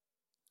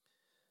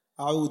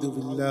أعوذ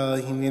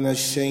بالله من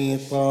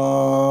الشيطان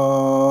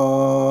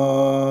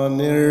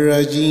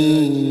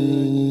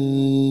الرجيم.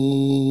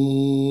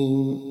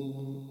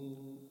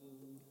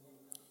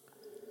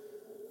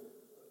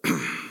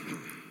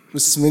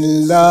 بسم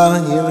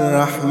الله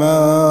الرحمن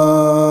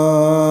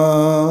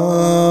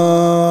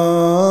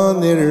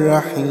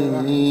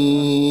الرحيم.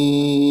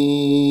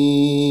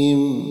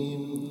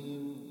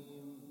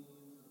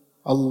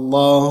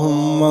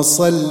 اللهم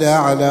صل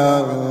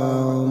على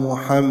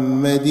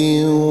محمد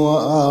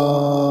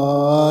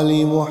وآل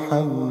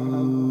محمد.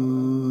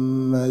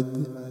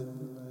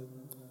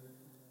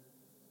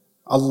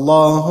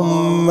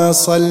 اللهم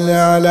صل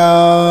على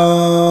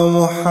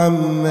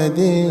محمد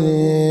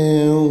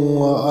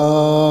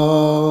وآل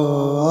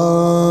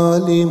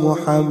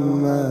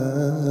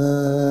محمد.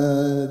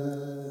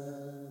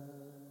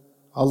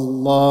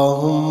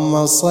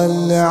 اللهم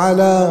صل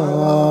على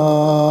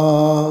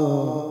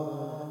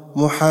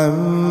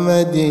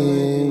محمد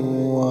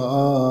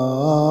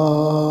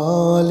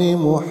وآل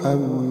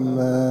محمد.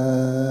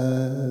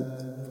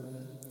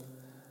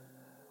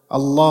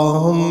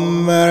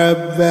 اللهم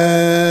رب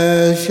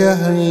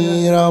شهر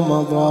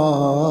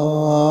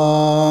رمضان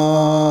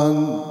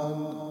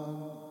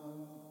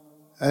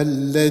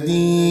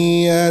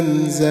الذي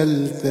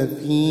أنزلت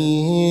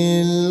فيه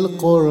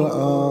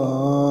القرآن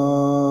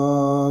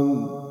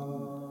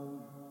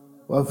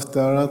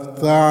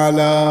وافترضت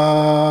على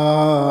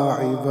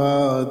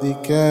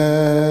عبادك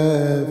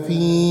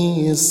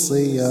فيه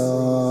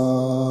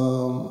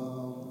الصيام،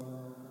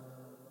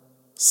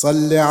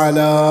 صل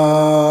على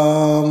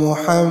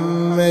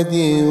محمد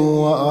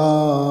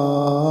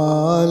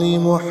وآل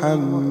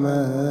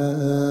محمد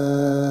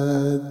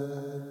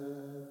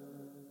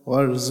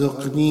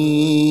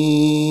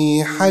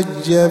وارزقني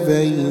حج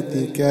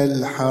بيتك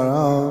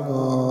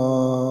الحرام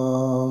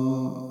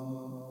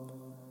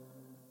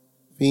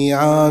في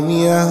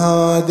عامي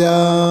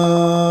هذا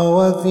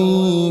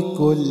وفي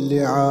كل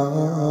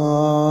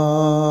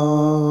عام،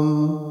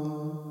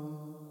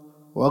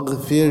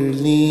 واغفر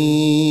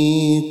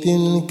لي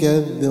تلك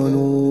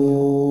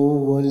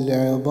الذنوب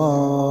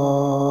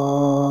العظام،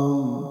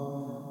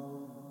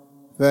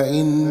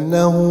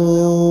 فإنه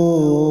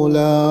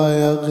لا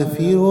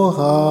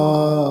يغفرها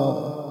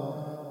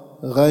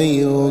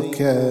غيرك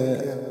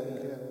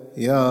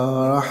يا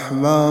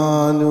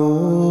رحمن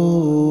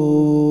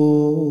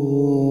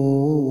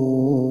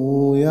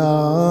يا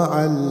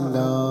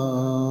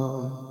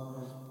علام.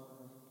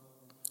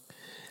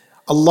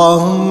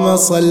 اللهم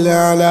صل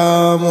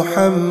على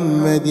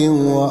محمد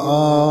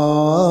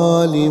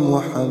وآل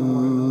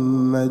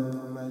محمد.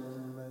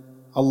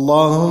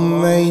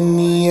 اللهم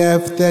إني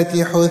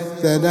أفتتح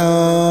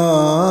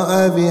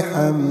الثناء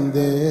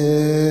بحمدك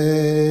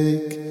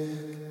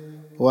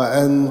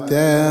وأنت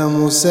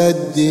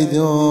مسدد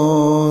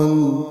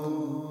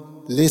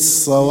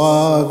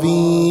للصواب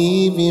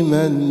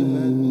بمنك،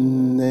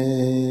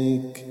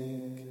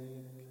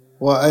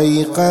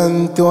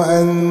 وأيقنت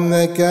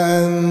أنك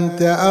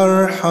أنت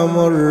أرحم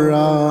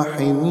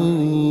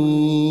الراحمين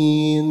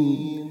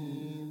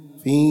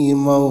في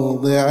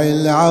موضع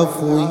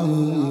العفو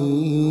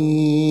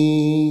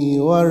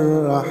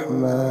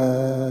والرحمة،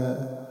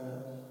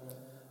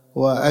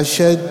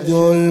 وأشد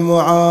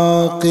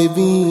المعاقبين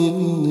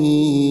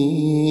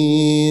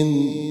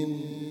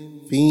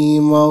في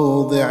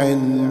موضع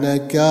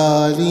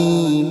النكال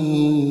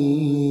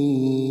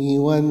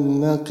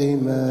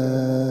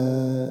والنقمة،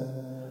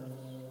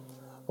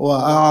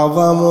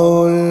 وأعظم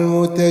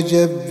المتجبرين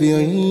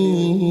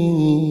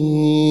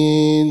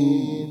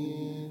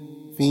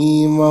في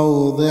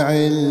موضع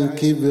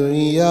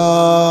الكبرياء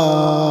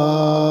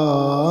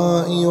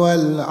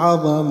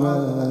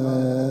والعظمة.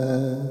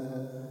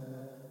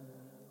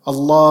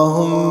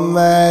 اللهم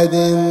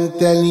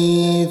أذنت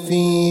لي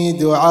في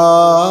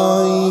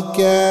دعائك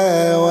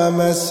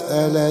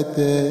ومسألتك،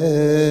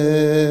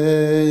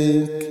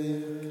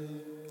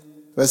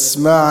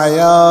 فاسمع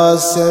يا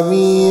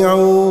سميع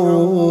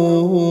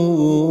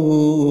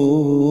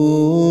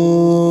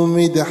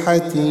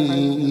مدحتي،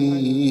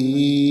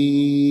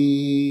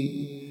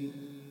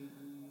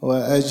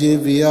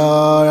 وأجب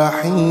يا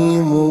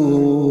رحيم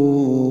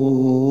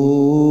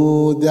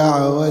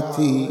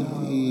دعوتي،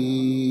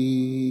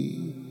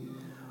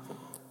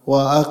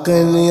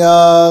 وأقل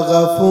يا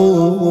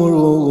غفور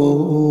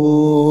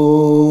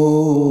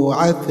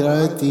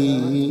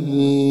عثرتي،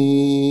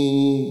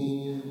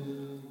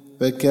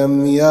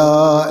 فكم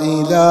يا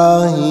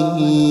إلهي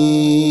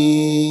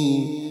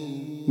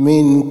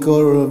من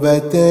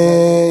كربة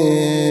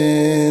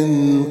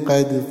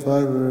قد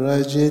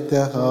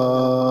فرجتها،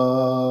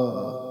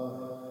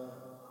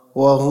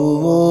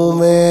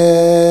 وهموم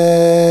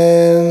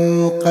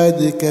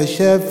قد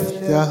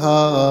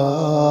كشفتها،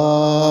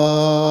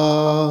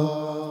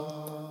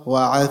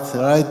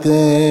 وعثرة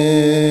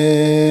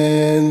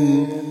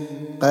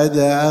قد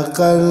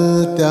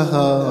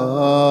أقلتها،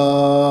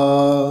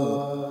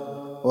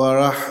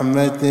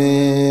 ورحمة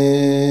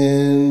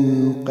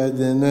قد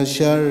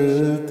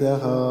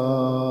نشرتها،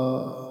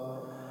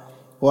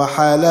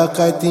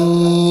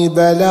 وحلقتي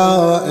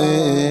بلاء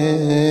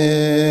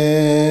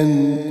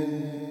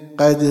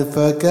قد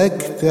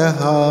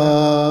فككتها.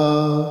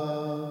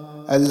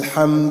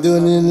 الحمد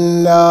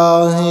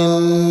لله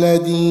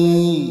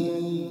الذي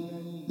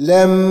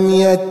لم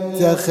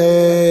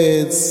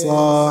يتخذ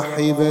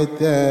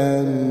صاحبة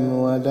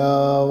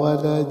ولا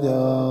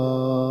ولدا،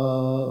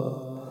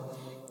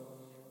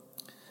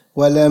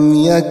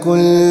 ولم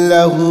يكن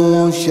له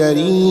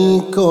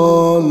شريك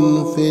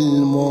في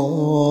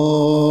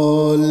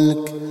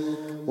الملك،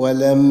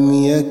 ولم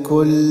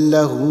يكن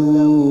له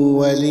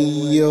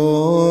ولي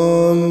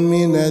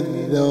من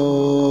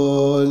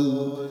الذل،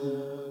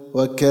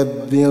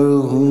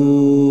 وكبره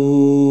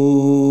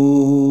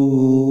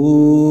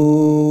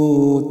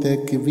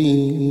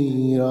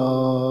تكبيرا.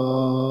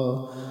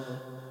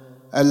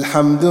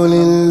 الحمد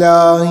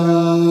لله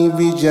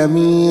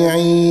بجميع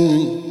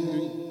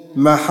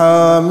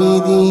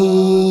محامده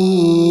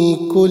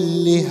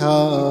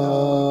كلها،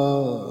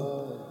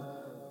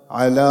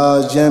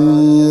 على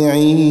جميع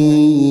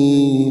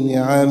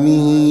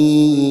نعمه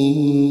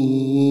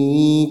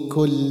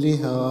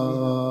كلها.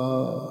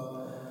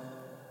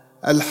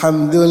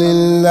 الحمد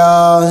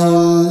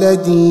لله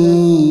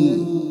الذي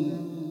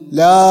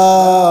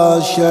لا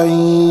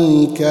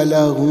شريك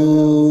له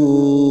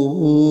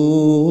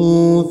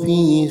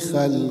في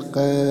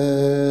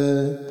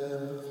خلقه،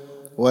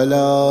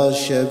 ولا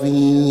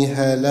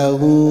شبيه له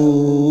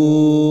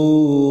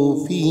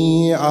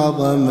في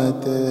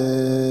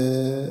عظمته.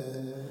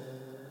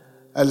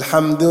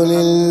 الحمد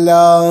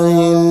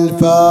لله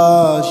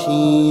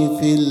الفاشي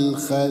في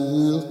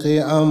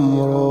الخلق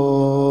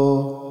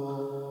أمره،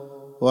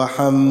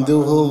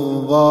 وحمده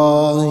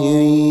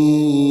الظاهر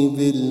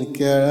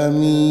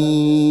بالكرم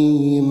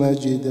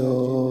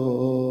مجده.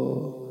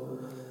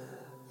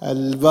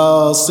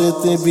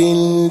 الباسط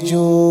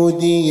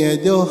بالجود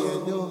يده،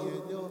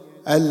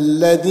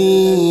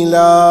 الذي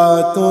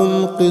لا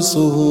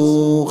تنقصه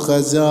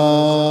خزائنه،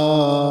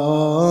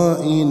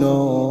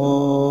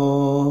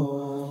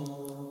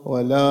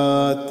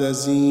 ولا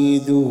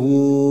تزيده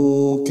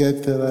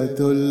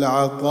كثرة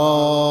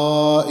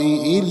العطاء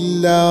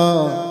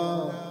إلا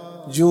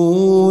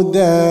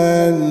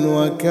جودا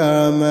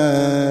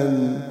وكرما.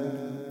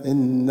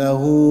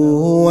 إنه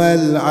هو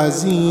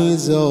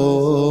العزيز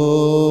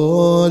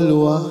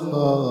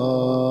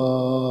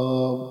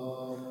الوهاب.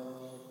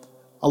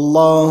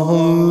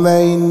 اللهم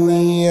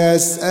إني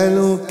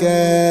أسألك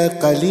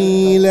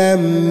قليلا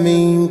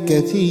من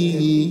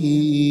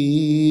كثير،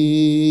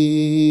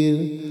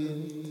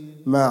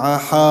 مع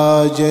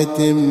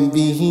حاجة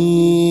به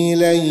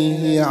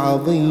إليه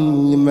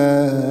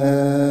عظيمة،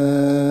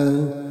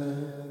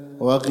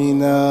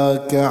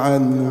 وغناك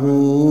عنه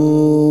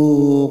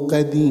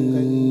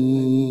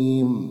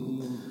قديم.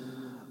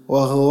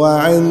 وهو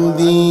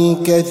عندي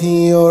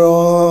كثير،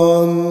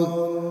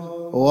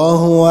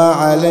 وهو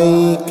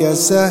عليك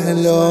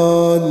سهل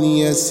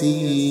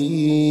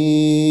يسير.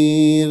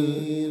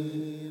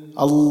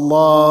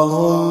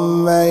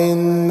 اللهم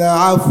إن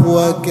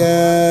عفوك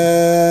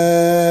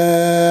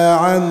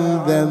عن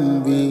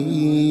ذنبي،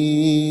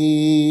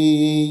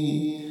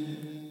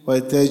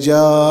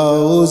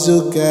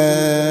 وتجاوزك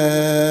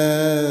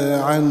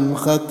عن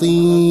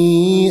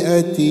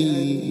خطيئتي،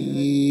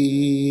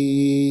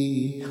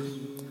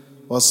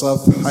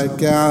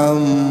 وصفحك عن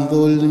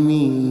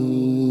ظلمي،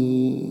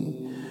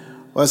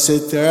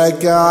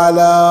 وسترك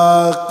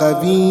على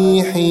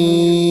قبيح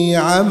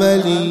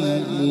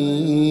عملي،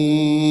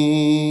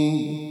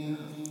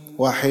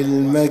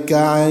 وحلمك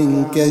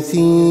عن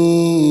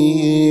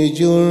كثير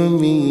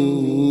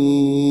جرمي،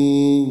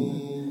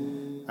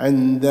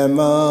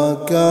 عندما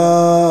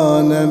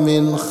كان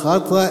من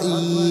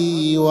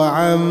خطئي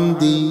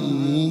وعمدي.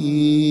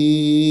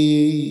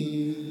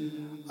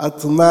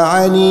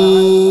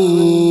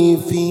 أطمعني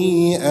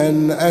في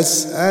أن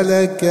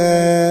أسألك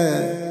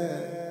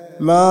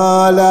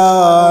ما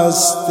لا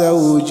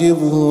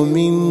أستوجبه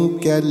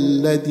منك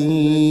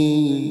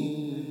الذي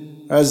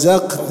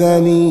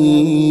رزقتني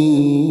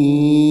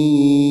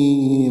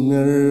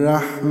من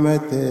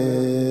رحمتك،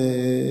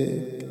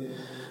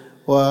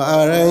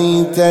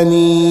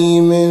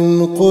 وأريتني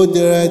من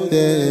قدرتك،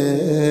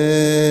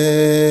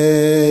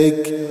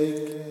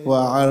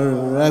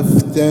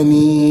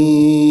 وعرفتني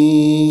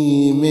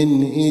من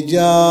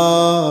إجابتك.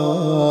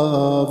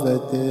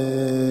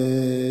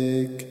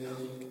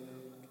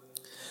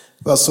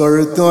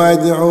 فصرت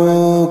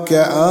أدعوك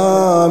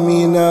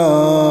آمنا،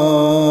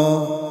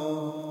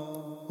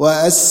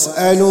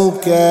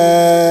 وأسألك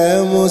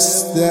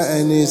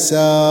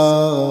مستأنسا،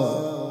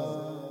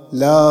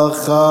 لا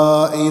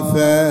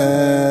خائفا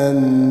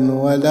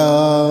ولا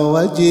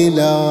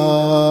وجلا،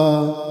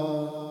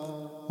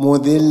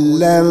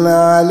 مذلا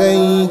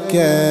عليك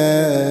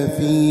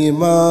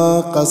فيما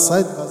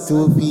قصدت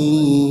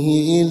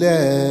فيه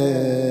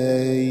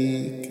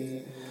إليك.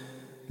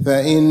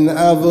 فإن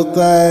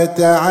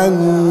أبطأت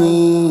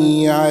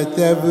عني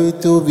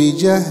عتبت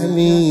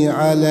بجهلي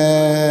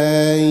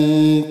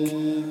عليك،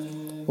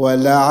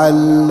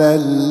 ولعل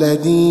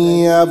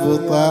الذي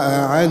أبطأ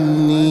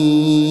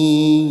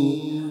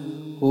عني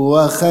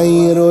هو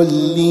خير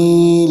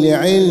لي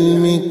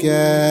لعلمك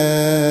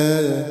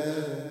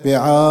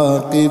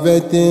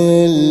بعاقبة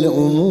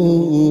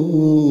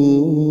الأمور.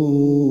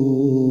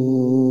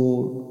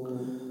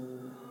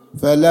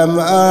 فلم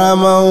أر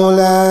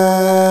مولا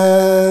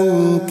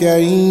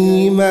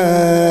كريما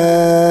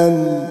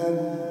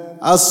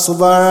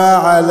أصبر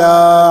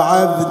على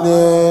عبد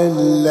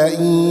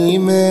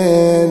لئيم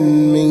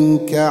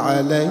منك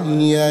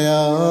علي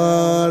يا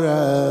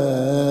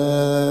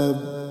رب.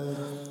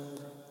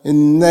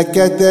 إنك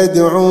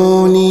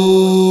تدعوني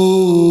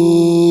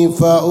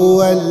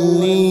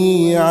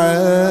فأولي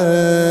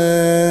عنك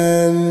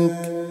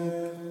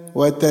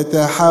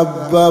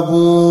وتتحبب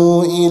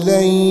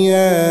إلي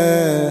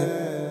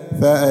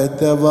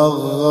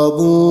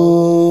فأتبغض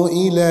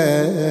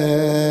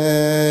إليك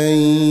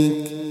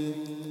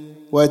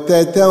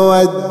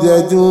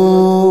وتتودد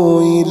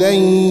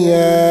إلي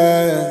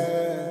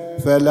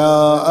فلا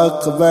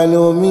أقبل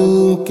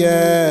منك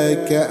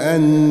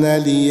كأن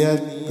لي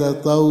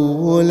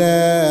التطول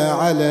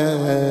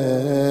عليك.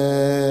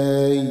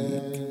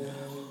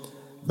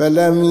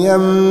 فلم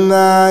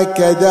يمنعك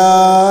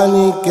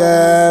ذلك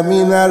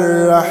من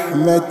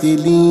الرحمة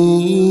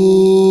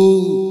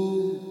لي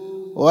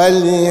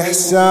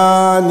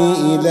والإحسان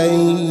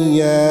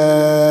إلي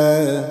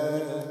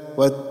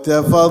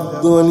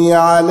والتفضل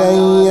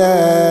علي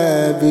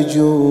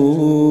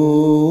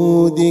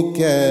بجودك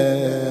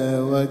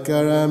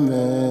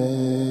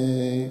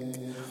وكرمك.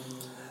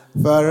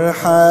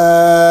 فارحم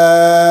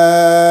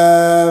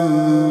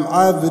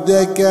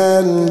عبدك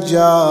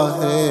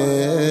الجاهل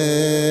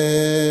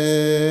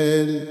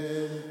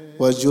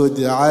وجد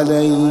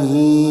عليه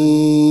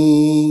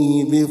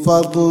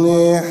بفضل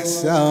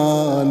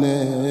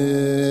إحسانك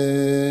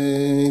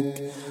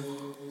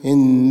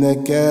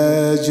إنك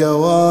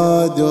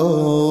جواد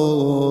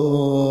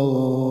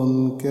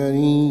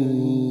كريم.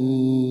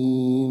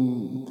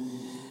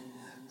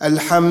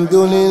 الحمد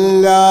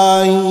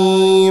لله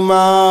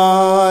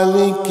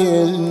مالك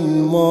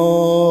الملك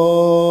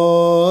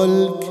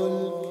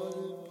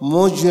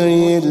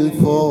مجري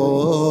الفلك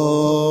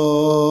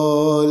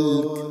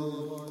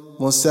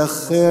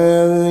مسخر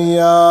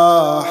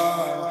الرياح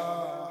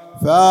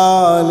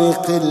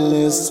فالق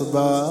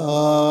الإصباح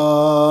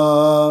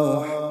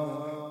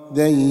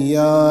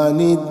ديان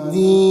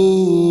الدين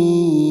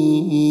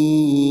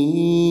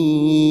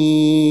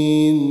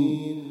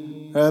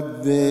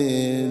رب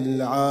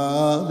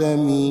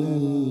العالمين.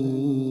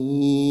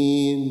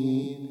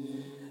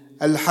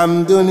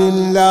 الحمد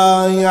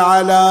لله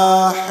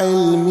على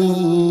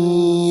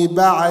حلمي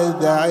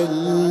بعد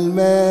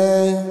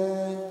علمه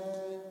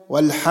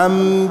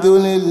والحمد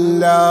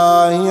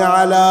لله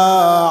على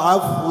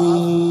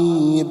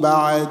عفوي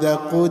بعد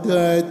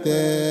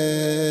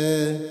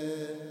قدرته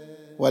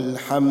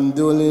والحمد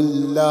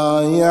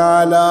لله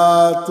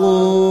على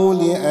طول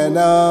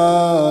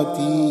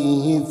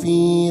أناته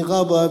في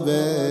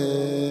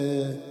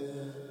غضبه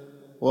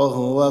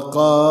وهو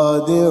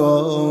قادر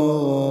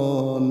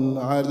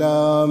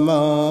على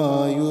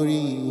ما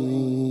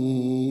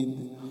يريد.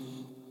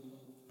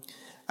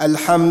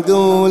 الحمد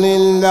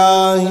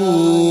لله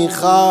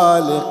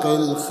خالق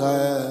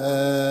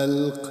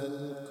الخلق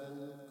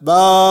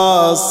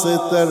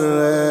باسط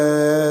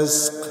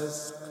الرزق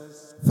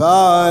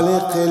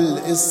فالق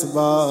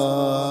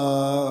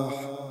الإصباح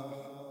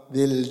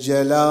ذي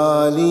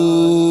الجلال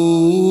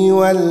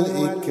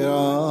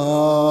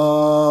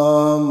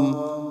والإكرام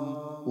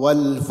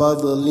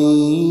والفضل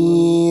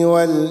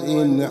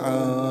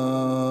والإنعام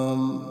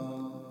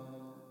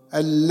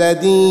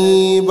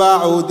الذي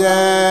بعد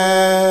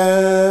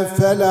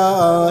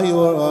فلا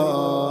يرى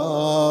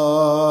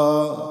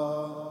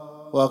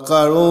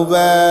وقرب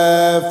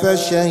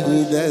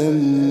فشهد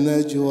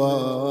النجوى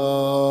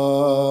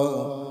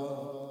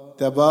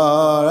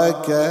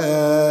تبارك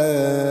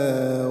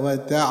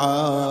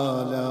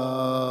وتعالى.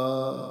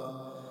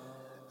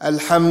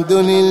 الحمد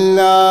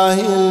لله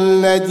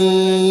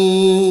الذي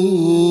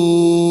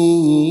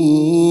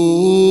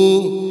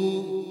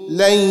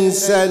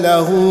ليس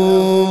له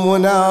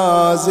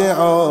منازع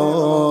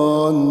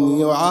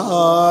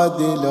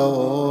يعادله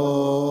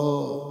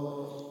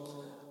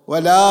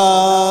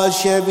ولا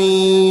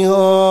شبيه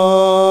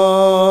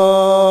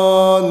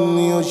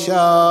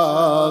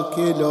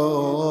يشاكله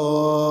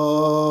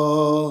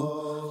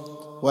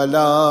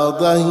ولا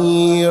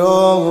ظهير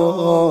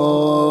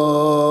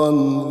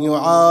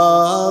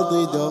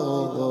يعاضده.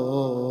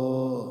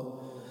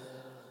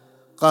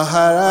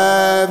 قهر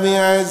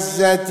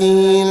بعزته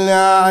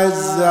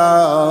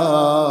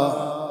الأعزاء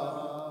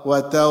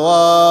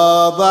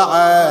وتواضع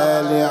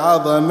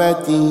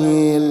لعظمته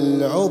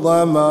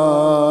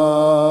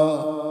العظماء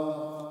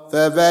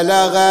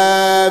فبلغ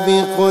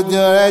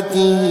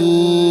بقدرته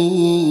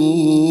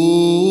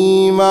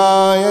ما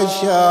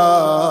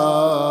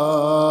يشاء.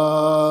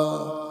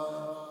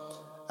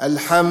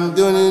 الحمد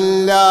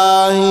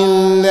لله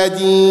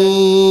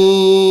الذي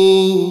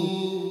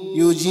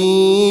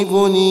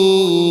يجيبني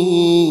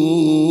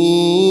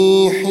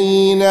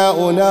حين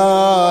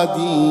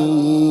أنادي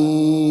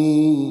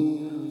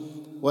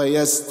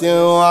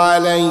ويستر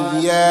علي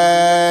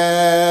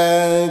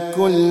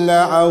كل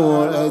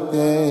عورة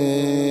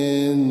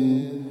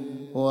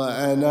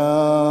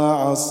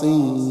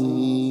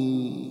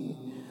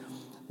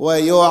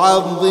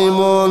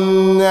ويعظم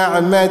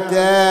النعمة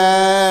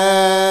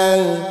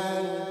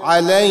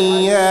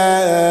علي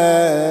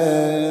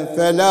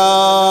فلا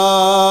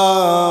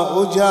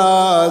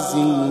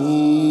أجازي.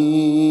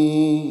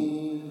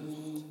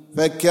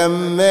 فكم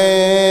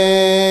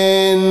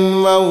من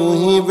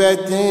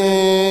موهبة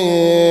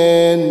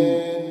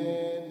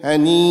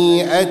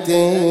هنيئة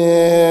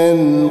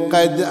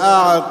قد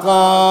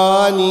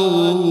أعطاني،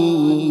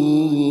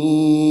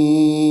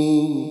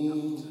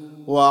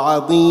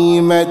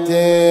 وعظيمة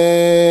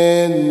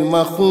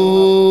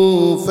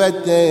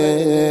مخوفة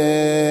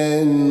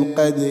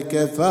قد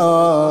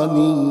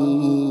كفاني،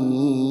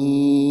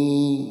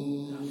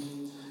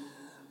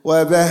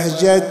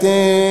 وبهجة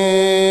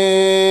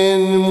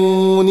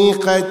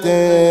مونقة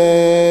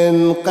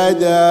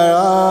قد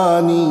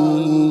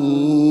أراني.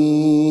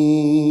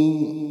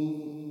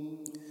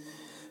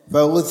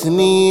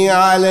 فأثني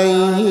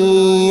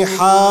عليه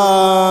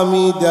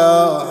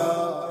حامدا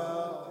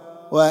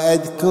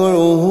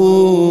وأذكره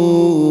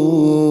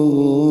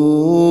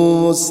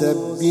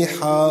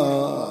مسبحا.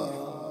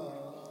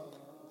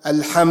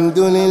 الحمد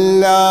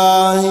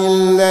لله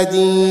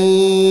الذي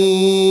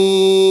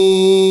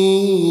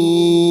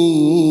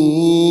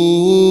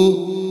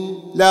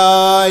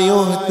لا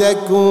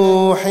يهتك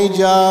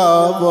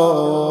حجابا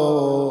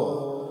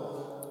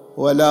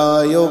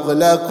ولا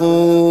يغلق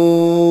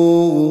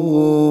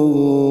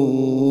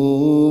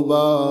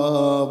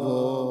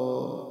بابا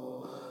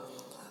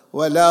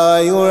ولا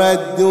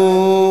يرد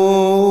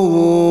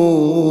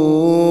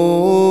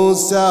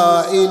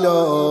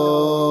سائلا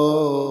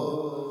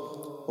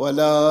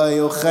ولا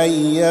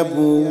يخيب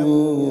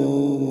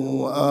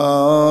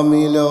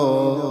آملا.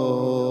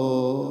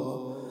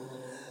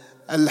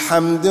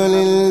 الحمد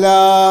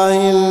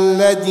لله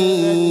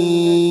الذي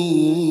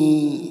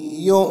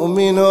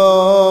يؤمن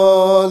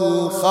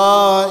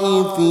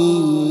الخائفين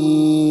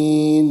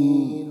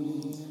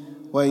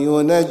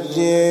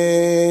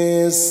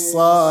وينجي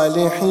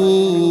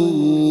الصالحين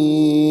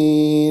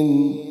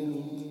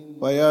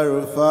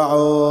ويرفع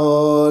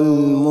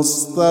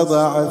المستضعفين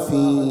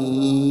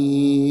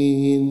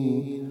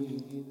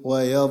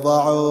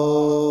ويضع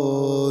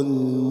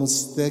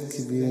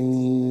المستكبرين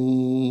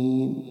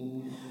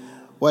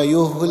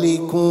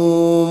ويهلك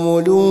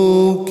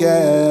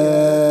ملوكا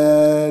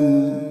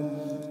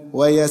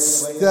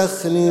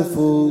ويستخلف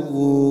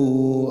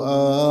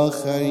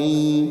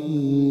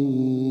آخرين.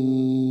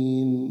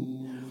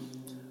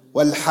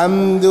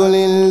 والحمد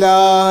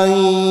لله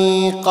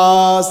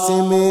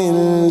قاسم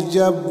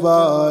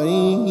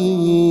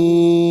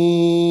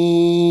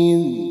الجبارين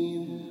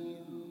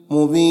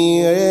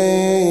مبير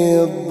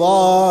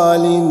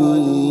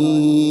الظالمين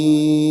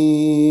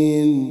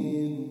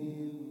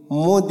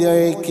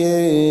مدرك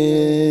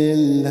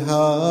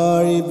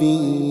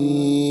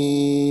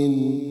الهاربين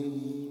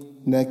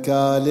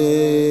نكال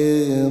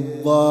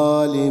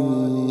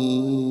الظالمين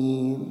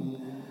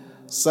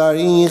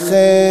صريخ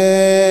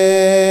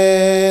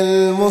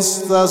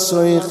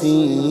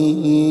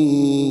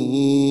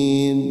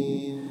المستصرخين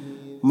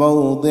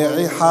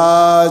موضع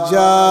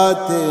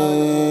حاجات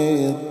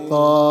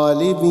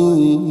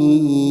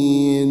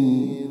الطالبين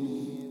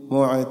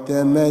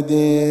معتمد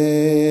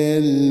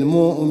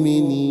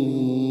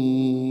المؤمنين.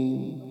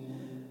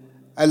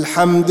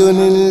 الحمد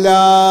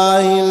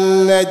لله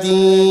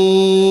الذي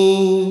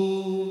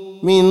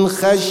من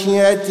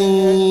خشيته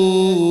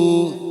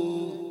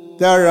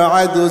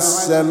ترعد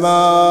السماء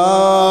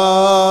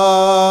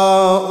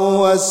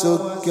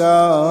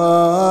وسكانها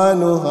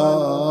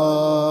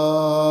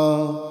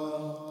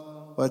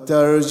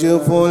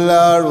وترجف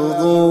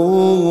الأرض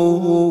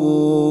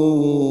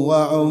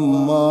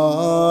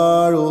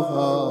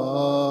وعمارها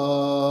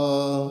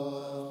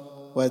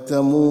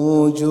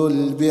وتموج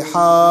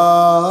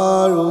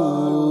البحار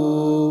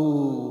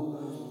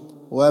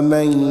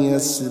ومن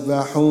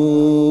يسبح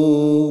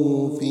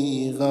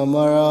في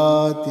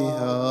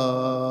غمراتها.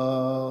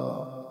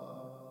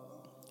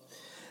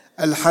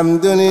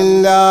 الحمد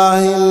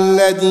لله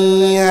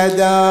الذي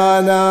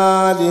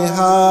هدانا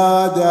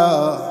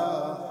لهذا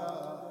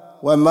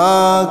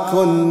وما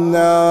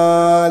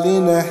كنا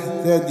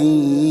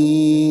لنهتدي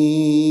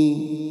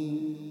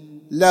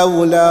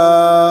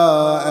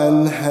لولا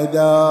أن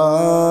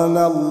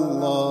هدانا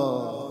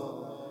الله.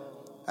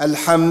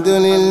 الحمد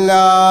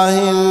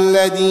لله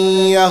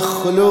الذي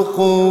يخلق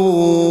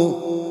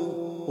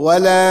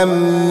ولم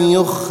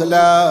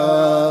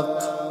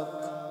يخلق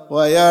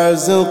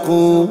ويرزق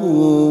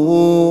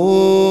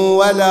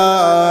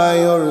ولا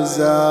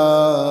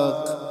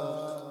يرزق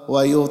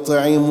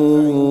ويطعم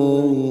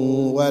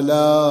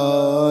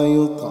ولا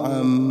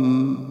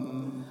يطعم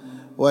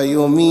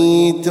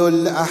ويميت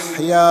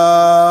الأحياء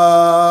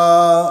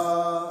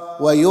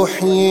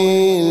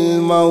ويحيي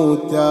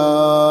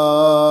الموتى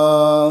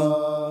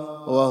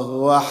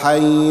وهو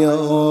حي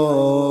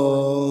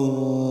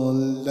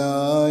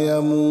لا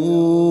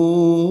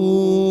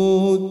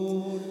يموت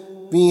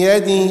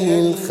بيده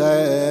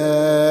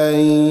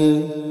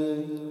الخير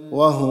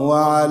وهو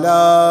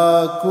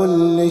على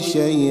كل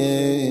شيء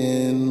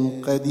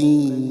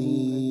قدير.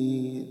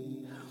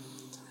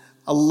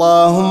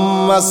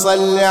 اللهم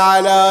صل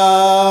على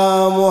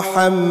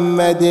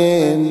محمد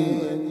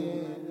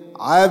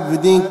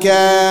عبدك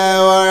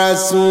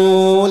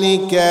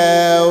ورسولك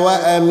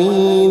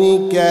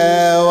وأمينك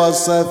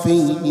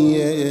وصفيك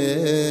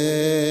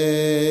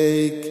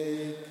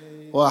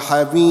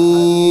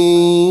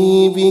وحبيبك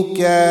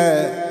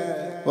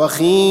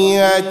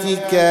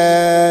وخيرتك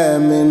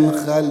من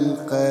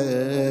خلقك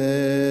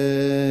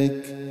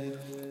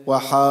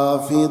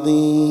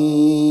وحافظي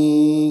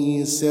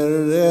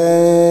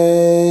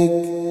سرك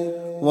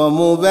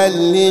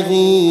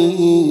ومبلغي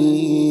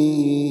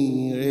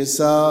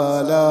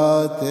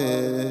رسالاتك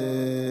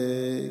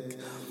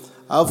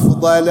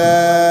أفضل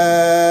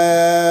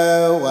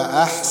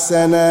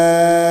وأحسن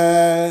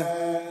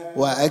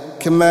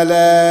وأكمل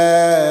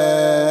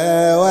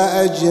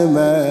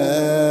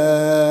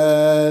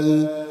وأجمل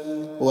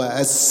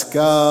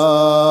وأزكى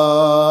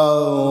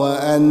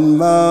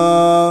وأنمى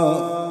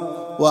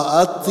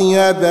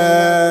وأطيب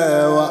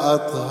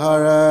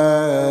وأطهر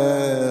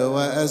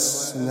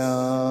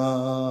وأسنى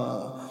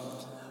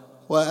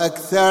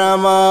وأكثر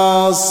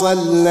ما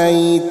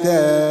صليت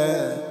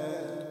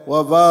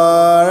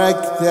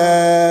وباركت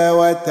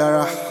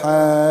وترحمت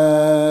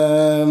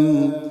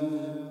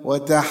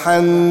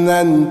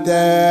وتحننت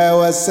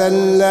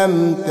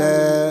وسلمت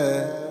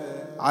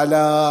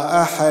على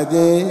أحد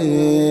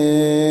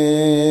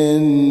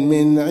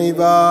من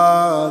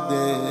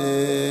عبادك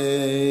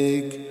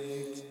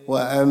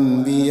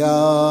وأنبيائك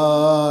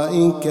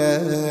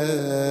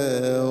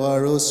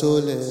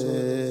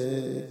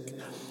ورسلك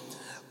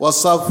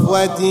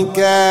وصفوتك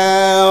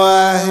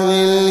وأهل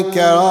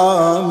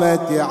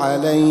الكرامة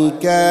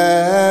عليك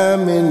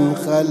من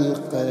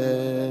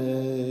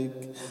خلقك.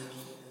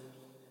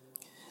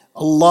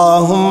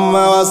 اللهم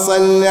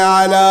وصل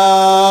على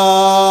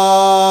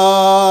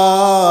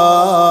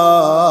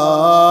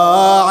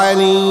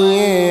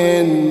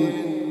علي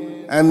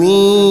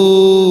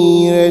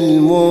أمير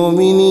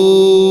المؤمنين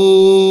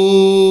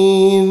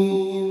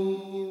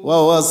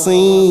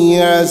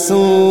ووصي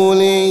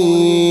رسول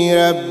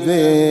رب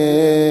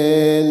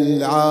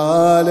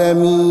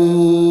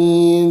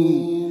العالمين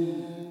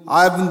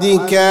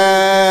عبدك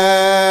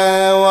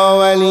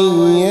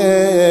ووليك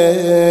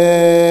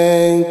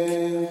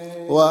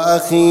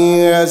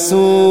وأخي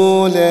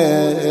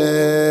رسولك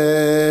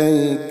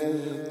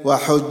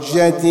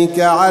وحجتك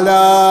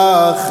على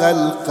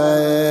خلقك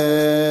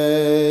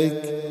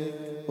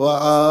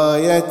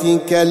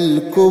وآيتك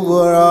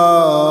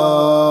الكبرى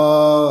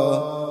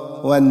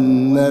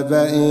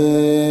والنبأ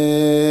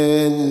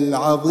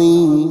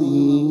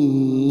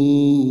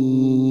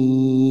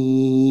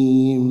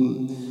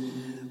العظيم.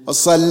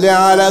 وصل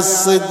على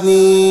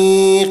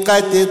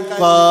الصديقة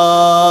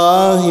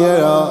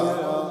الطاهرة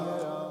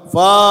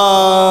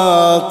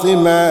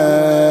فاطمة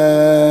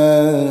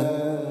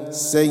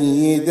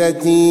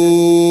سيدتي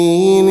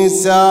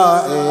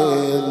نساء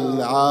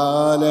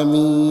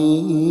العالمين.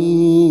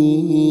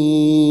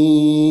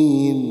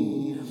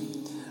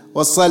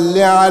 وصل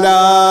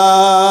على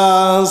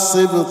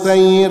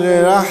سبطي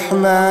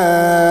الرحمة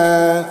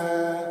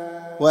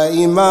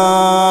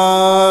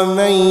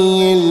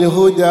وإمامي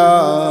الهدى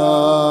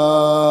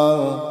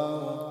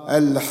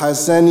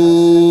الحسن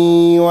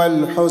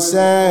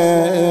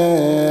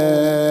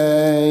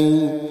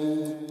والحسين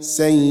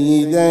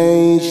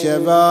سيدي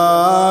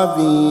شباب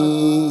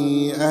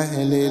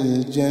أهل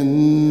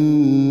الجنة.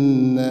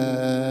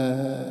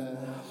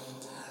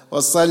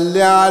 وصل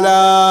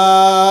على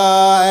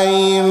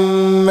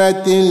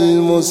أئمة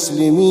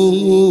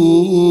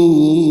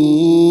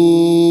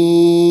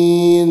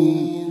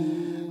المسلمين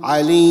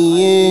علي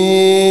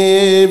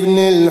بن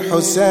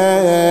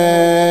الحسين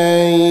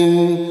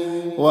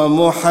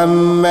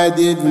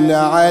ومحمد بن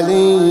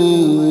علي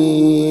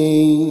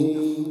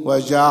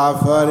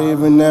وجعفر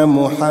بن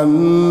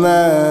محمد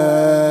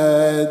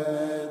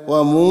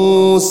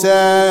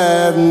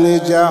وموسى بن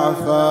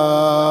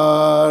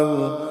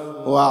جعفر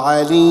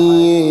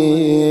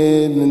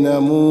وعلي بن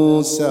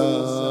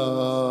موسى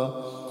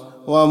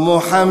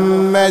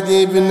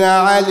ومحمد بن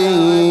علي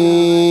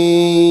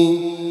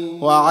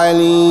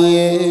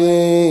وعلي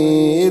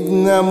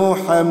بن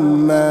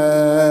محمد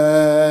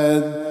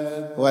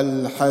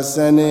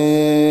والحسن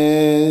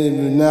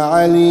بن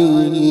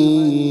علي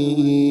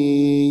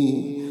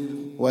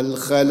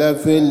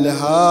والخلف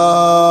الهادي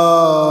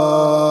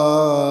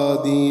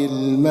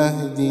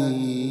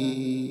المهدي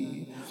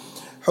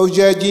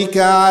حججك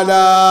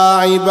على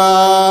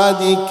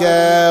عبادك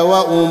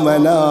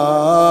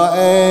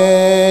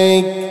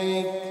وأمنائك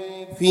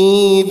في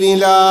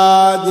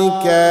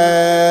بلادك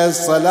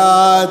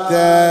صلاة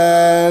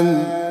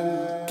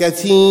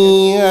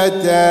كثيرة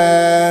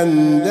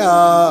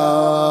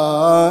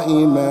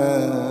دائمة.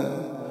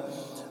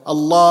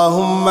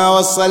 اللهم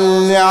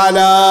وصل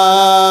على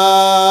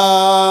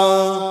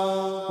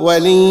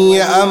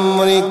ولي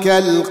أمرك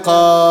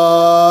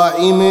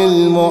القائم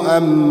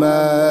المؤمل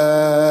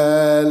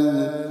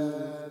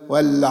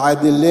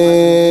والعدل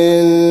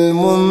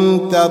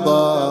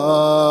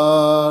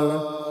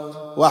المنتظر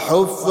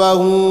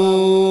وحفه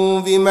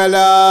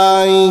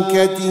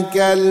بملائكتك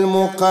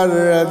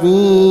المقربين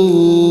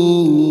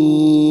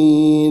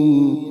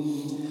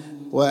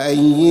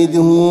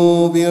وأيده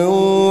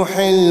بروح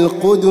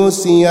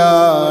القدس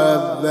يا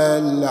رب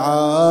العالمين.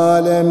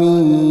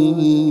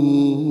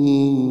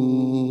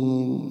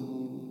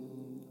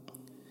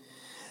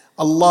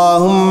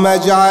 اللهم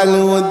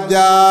اجعله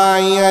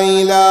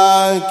الداعي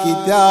إلى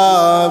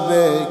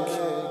كتابك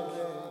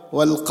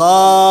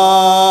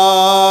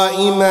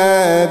والقائم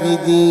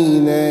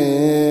بدينك،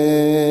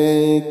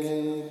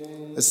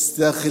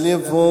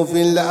 استخلفه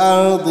في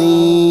الأرض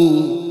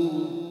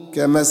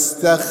كما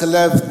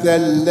استخلفت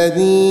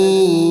الذين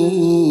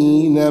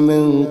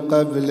من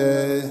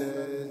قبله.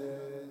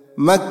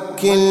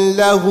 مكن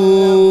له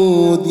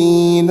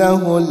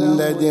دينه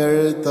الذي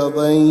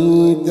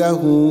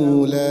ارتضيته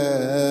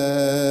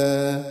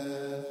له،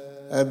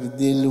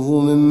 أبدله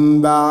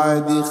من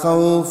بعد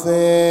خوف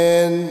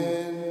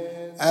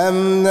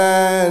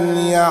أمنا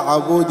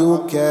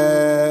يعبدك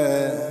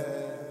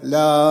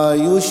لا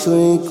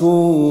يشرك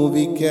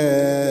بك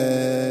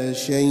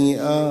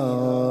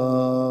شيئا.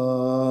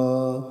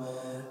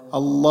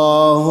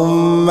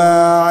 اللهم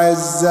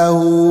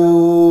أعزه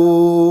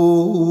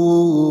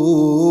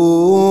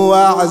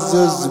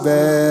واعزز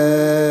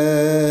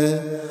به،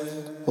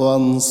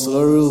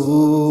 وانصره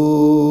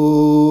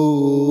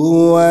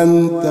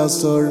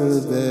وانتصر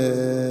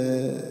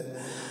به،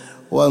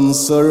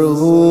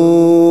 وانصره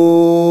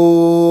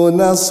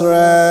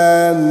نصرا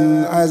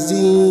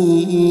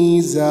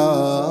عزيزا،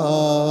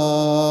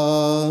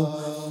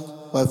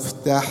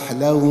 وافتح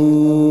له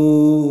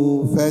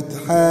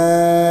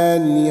فتحا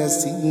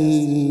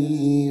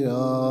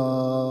يسيرا،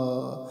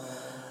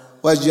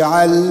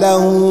 واجعل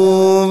له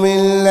من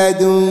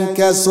لدنك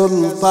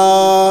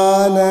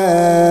سلطانا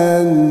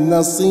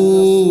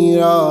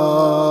نصيرا.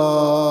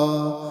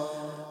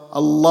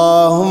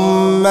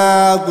 اللهم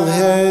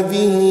اظهر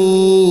به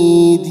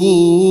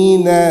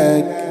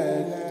دينك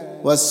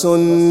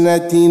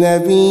وسنة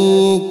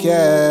نبيك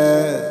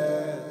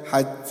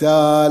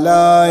حتى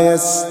لا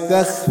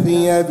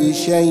يستخفي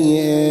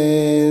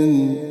بشيء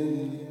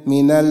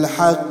من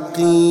الحق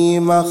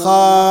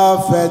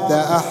مخافة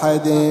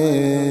أحد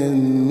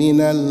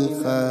من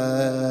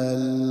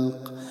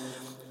الخلق.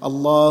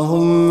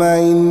 اللهم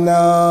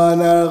إنا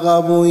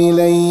نرغب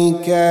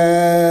إليك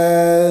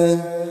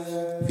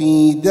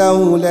في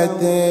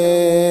دولة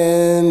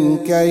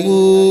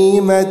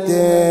كريمة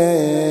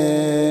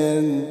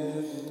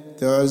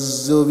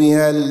تعز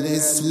بها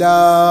الإسلام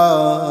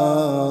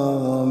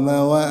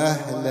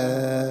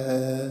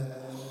وأهله،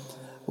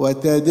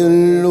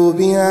 وتدل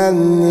بها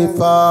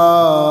النفاق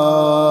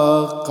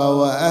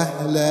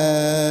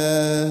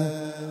وأهله،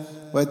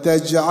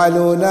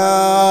 وتجعلنا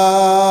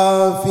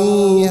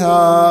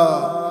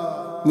فيها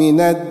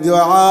من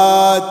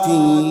الدعاة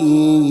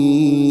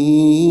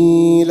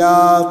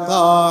إلى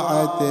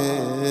طاعتك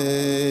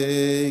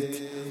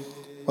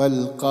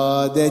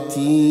والقادة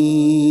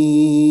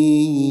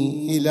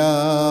إلى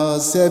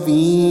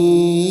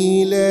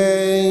سبيلك،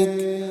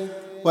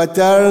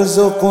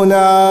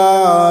 وترزقنا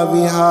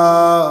بها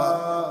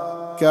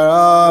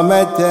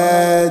كرامة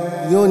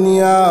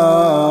الدنيا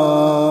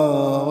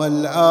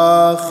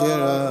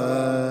والآخرة.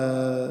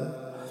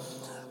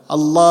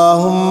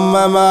 اللهم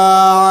ما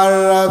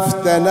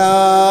عرفتنا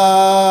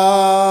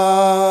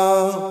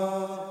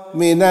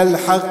من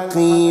الحق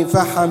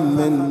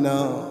فحملنا.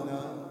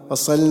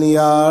 وصل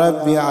يا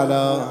رب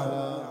على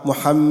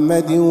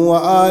محمد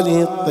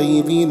وآله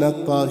الطيبين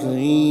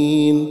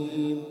الطاهرين.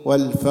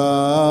 والفاتحة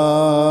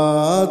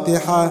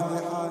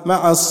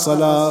مع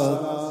الصلاة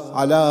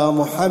على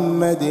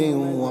محمد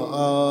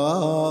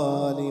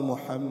وآل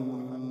محمد.